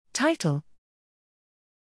Title: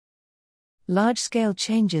 Large-scale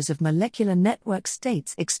changes of molecular network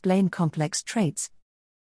states explain complex traits.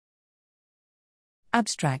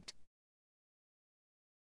 Abstract: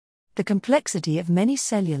 The complexity of many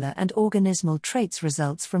cellular and organismal traits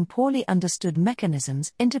results from poorly understood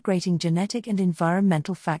mechanisms integrating genetic and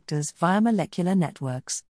environmental factors via molecular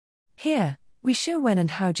networks. Here, we show when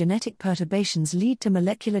and how genetic perturbations lead to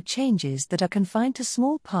molecular changes that are confined to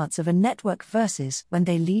small parts of a network versus when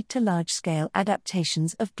they lead to large-scale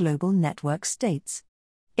adaptations of global network states.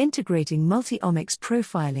 Integrating multi-omics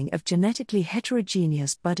profiling of genetically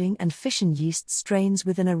heterogeneous budding and fission yeast strains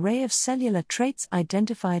with an array of cellular traits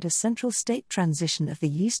identified a central state transition of the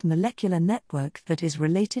yeast molecular network that is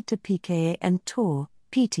related to pKa and TOR,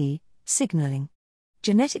 PT, signaling.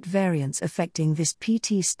 Genetic variants affecting this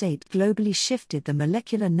PT state globally shifted the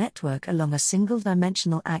molecular network along a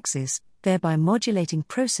single-dimensional axis, thereby modulating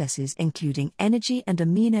processes including energy and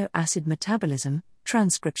amino acid metabolism,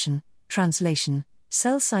 transcription, translation,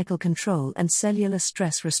 cell cycle control and cellular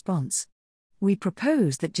stress response. We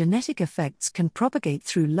propose that genetic effects can propagate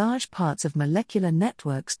through large parts of molecular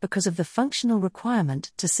networks because of the functional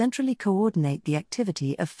requirement to centrally coordinate the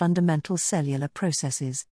activity of fundamental cellular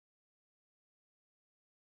processes.